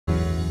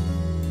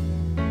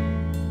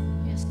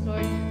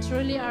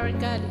Truly our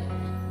God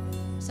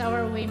is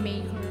our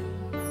Waymaker.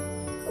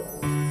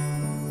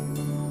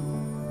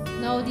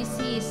 No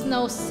disease,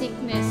 no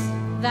sickness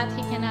that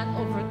He cannot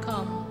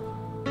overcome.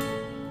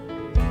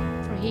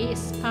 For He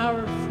is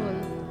powerful.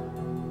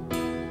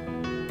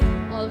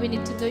 All we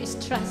need to do is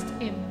trust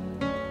Him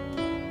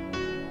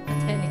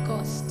at any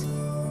cost.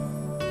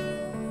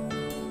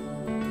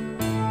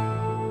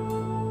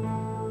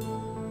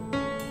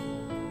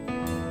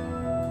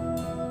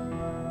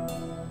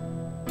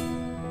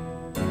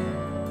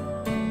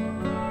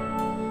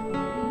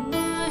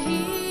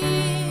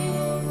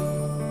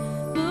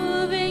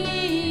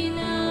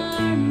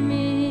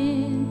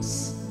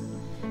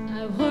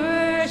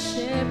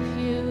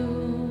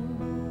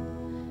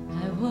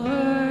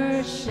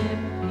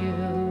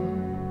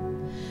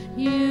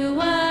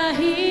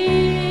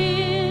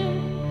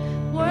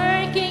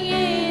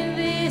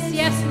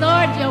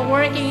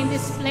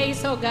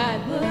 Oh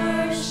God,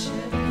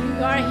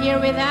 you are here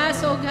with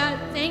us. Oh God,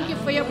 thank you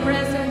for your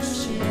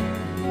presence.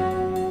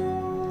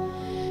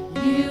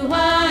 You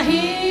are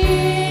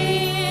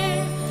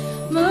here,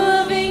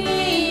 moving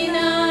in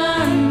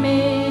our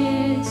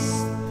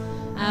midst.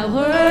 I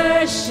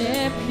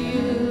worship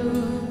you.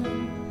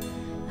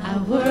 I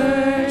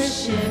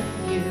worship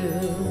you.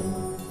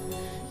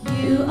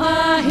 You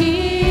are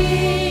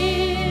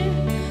here,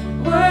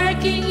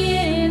 working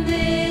in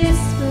this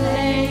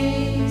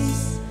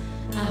place.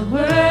 I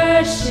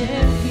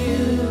worship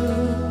you,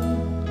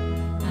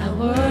 I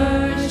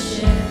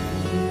worship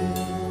you.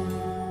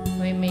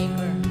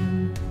 Waymaker,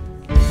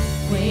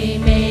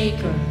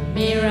 Waymaker,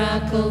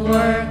 miracle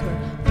worker,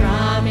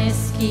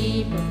 promise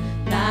keeper,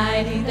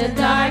 light in the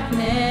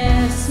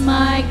darkness,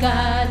 my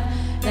God,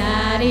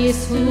 that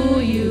is who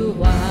you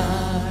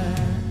are.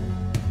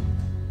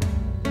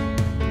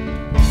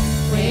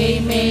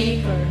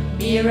 Waymaker,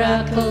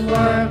 miracle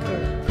worker,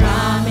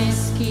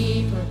 promise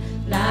keeper,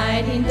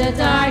 light in the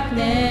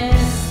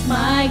darkness,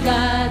 my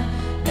God,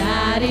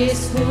 that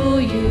is who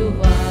you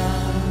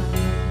are.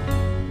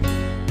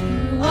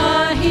 You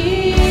are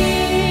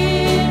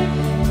here,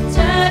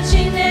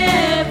 touching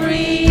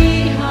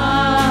every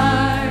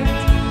heart.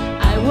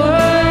 I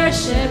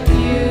worship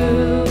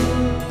you,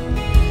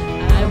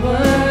 I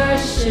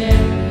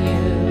worship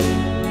you.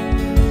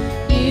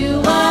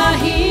 You are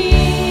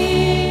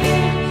here,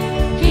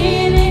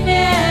 healing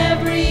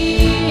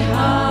every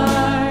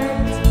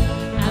heart.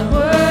 I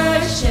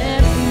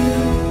worship you,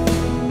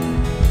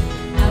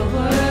 I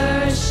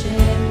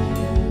worship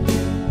you.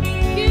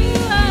 You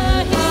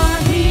are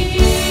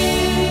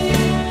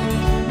here,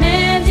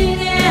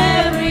 mending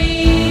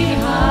every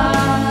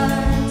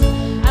heart.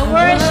 I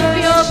worship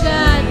you, oh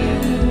God.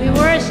 We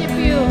worship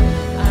you.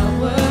 I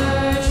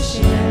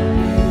worship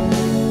you.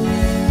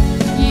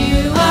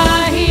 You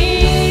are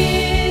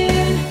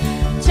here,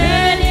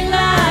 turning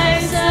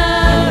lives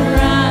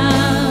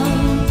around.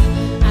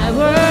 I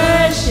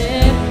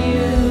worship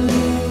you.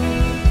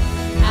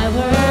 I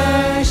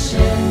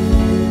worship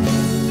you.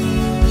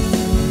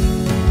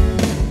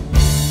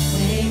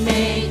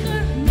 Waymaker,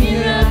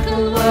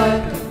 miracle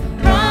worker,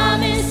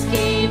 promise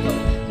keeper,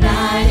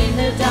 light in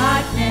the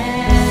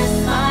darkness,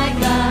 my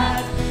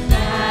God,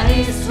 that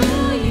is who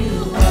you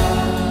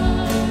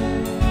are.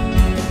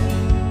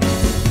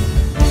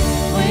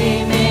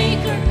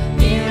 Waymaker,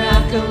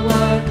 miracle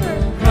worker,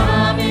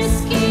 promise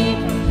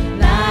keeper,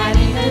 light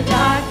in the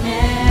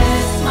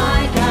darkness,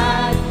 my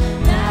God,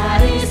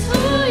 that is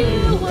who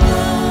you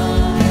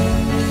are.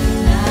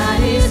 That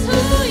is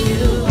who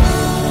you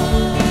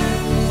are.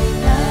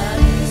 That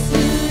is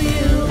who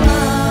you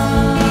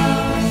are.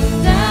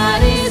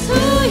 That is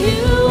who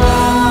you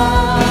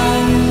are.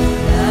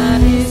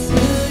 That is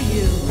who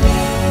you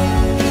are.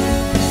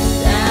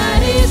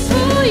 That is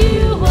who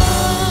you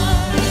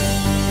are.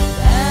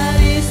 That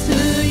is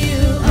who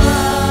you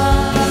are.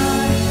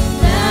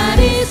 That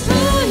is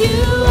who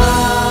you are.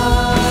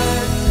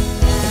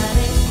 That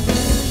is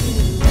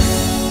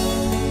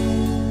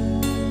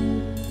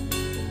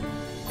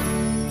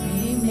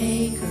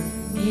Waymaker,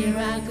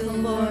 miracle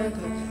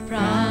worker,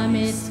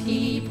 promise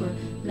keeper,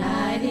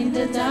 light in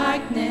the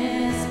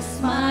darkness,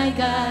 my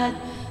God,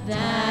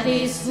 that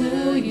is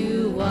who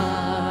you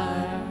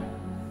are.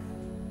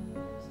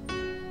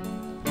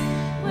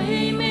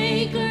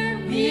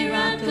 Waymaker,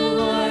 miracle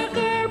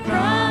worker,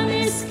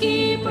 promise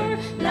keeper,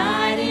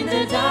 light in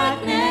the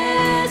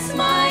darkness,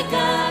 my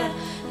God,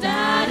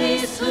 that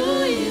is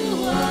who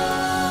you are.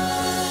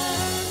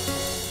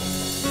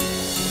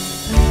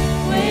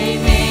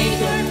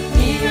 Waymaker,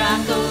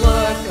 miracle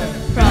worker,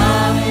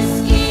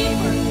 promise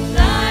keeper,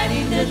 light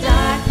in the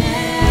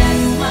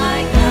darkness, my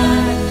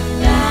God,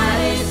 that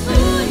is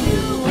who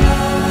you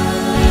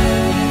are.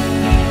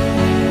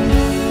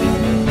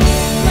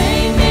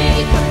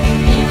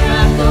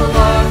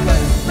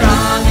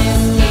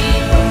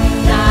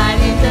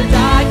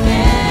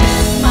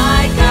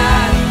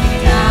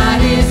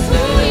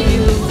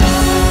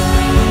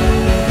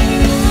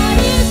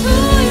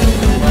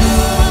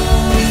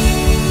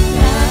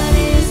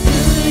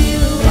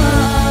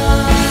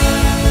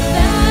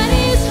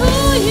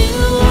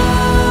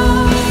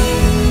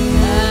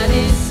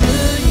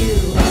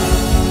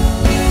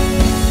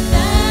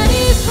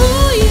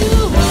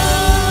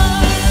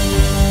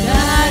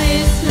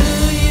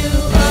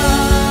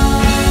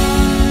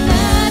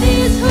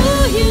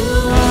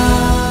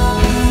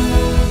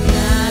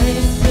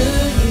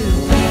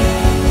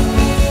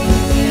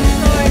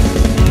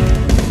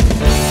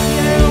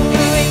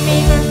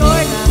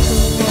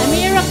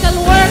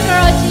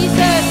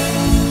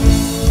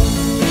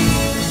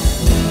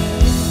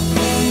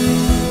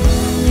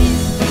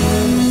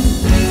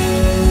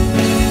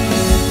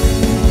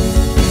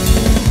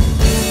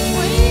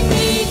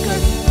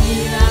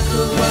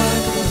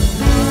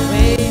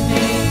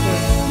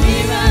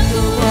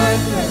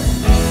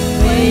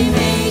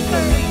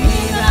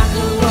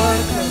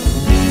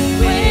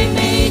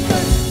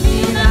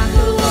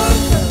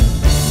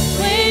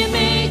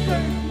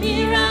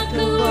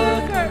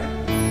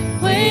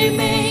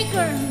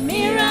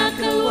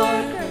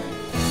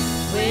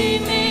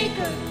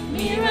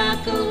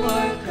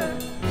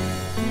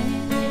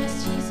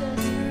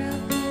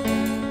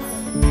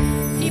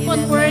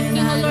 on working,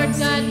 oh Lord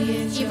God,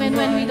 even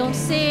when we don't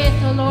see it,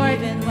 oh Lord.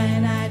 Even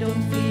when I don't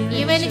feel it,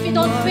 Even if you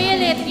don't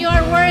feel it, you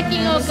are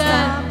working, oh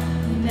God.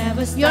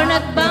 You're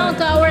not bound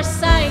to our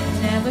sight.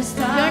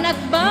 You're not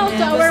bound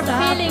to our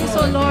feelings,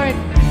 oh Lord.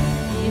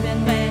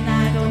 Even when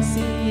I don't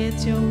see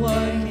it, you're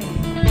working.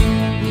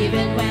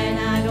 Even when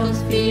I don't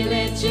feel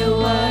it, you're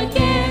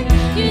working.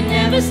 You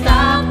never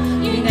stop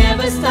working. You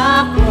never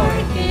stop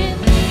working.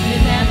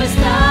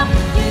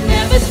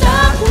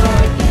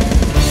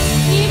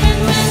 Even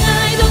when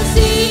I don't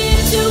see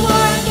it, you're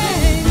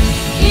working.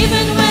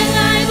 Even when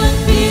I don't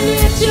feel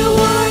it, you're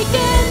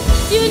working.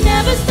 You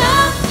never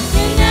stop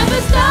working.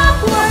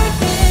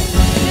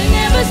 You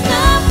never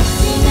stop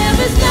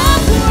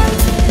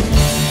working.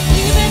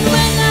 Even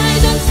when I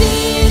don't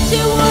see it,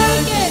 you're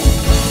working.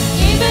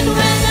 Even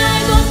when I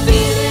don't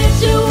feel it,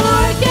 you're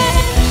working.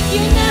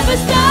 You never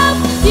stop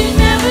working. You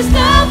never stop working. Even when I don't see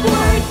it, you're working. Even when I don't feel it,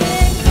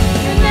 you're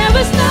working. You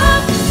never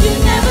stop working. You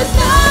never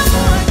stop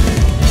working.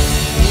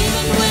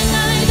 Even when I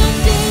don't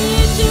see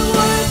it, you're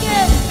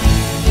working.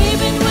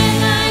 Even when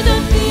I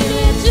don't feel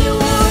it, you're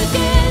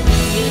working.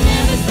 You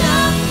never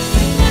stop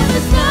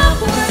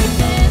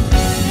working.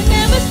 You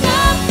never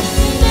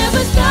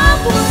stop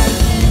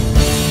working.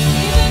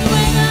 Even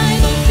when I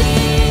don't see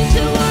it,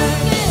 you're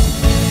working.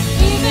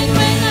 Even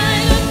when I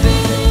don't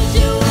feel it,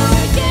 you're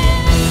working.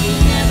 You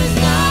never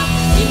stop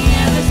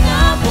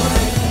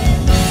working.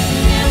 You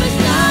never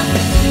stop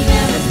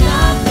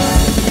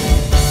working.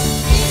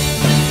 Even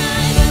when I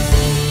don't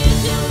feel it,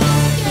 you're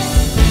working.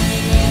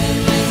 Even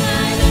when I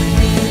don't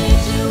feel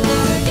it, you're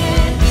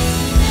working.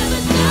 You never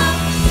stop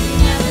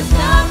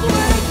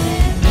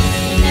working.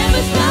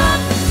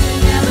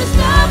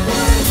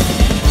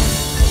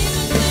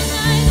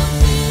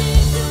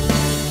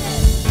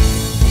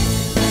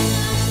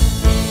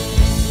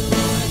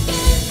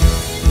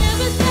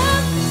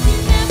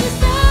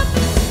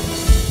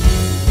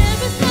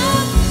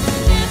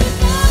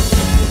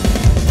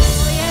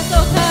 Oh yes,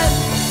 oh God.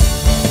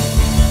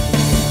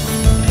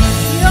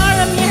 You are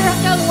a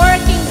miracle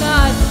working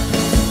God.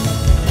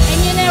 And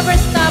you never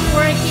stop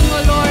working,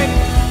 oh Lord.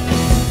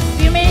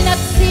 We may not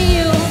see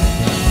you,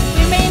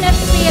 we may not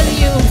feel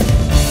you,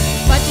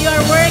 but you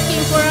are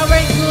working for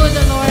our good,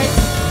 oh Lord.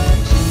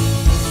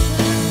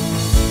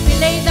 We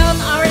lay down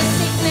our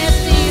sickness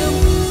to you.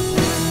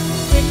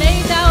 We lay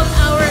down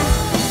our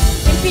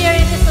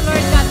impurities, oh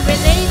Lord God. We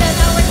lay down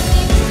our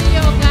sins to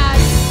you, oh God.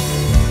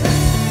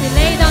 We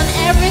lay down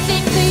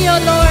everything to you,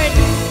 Lord.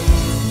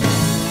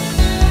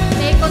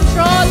 Take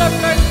control, oh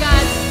Lord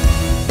God.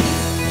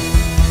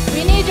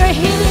 We need your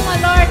healing, oh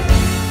Lord.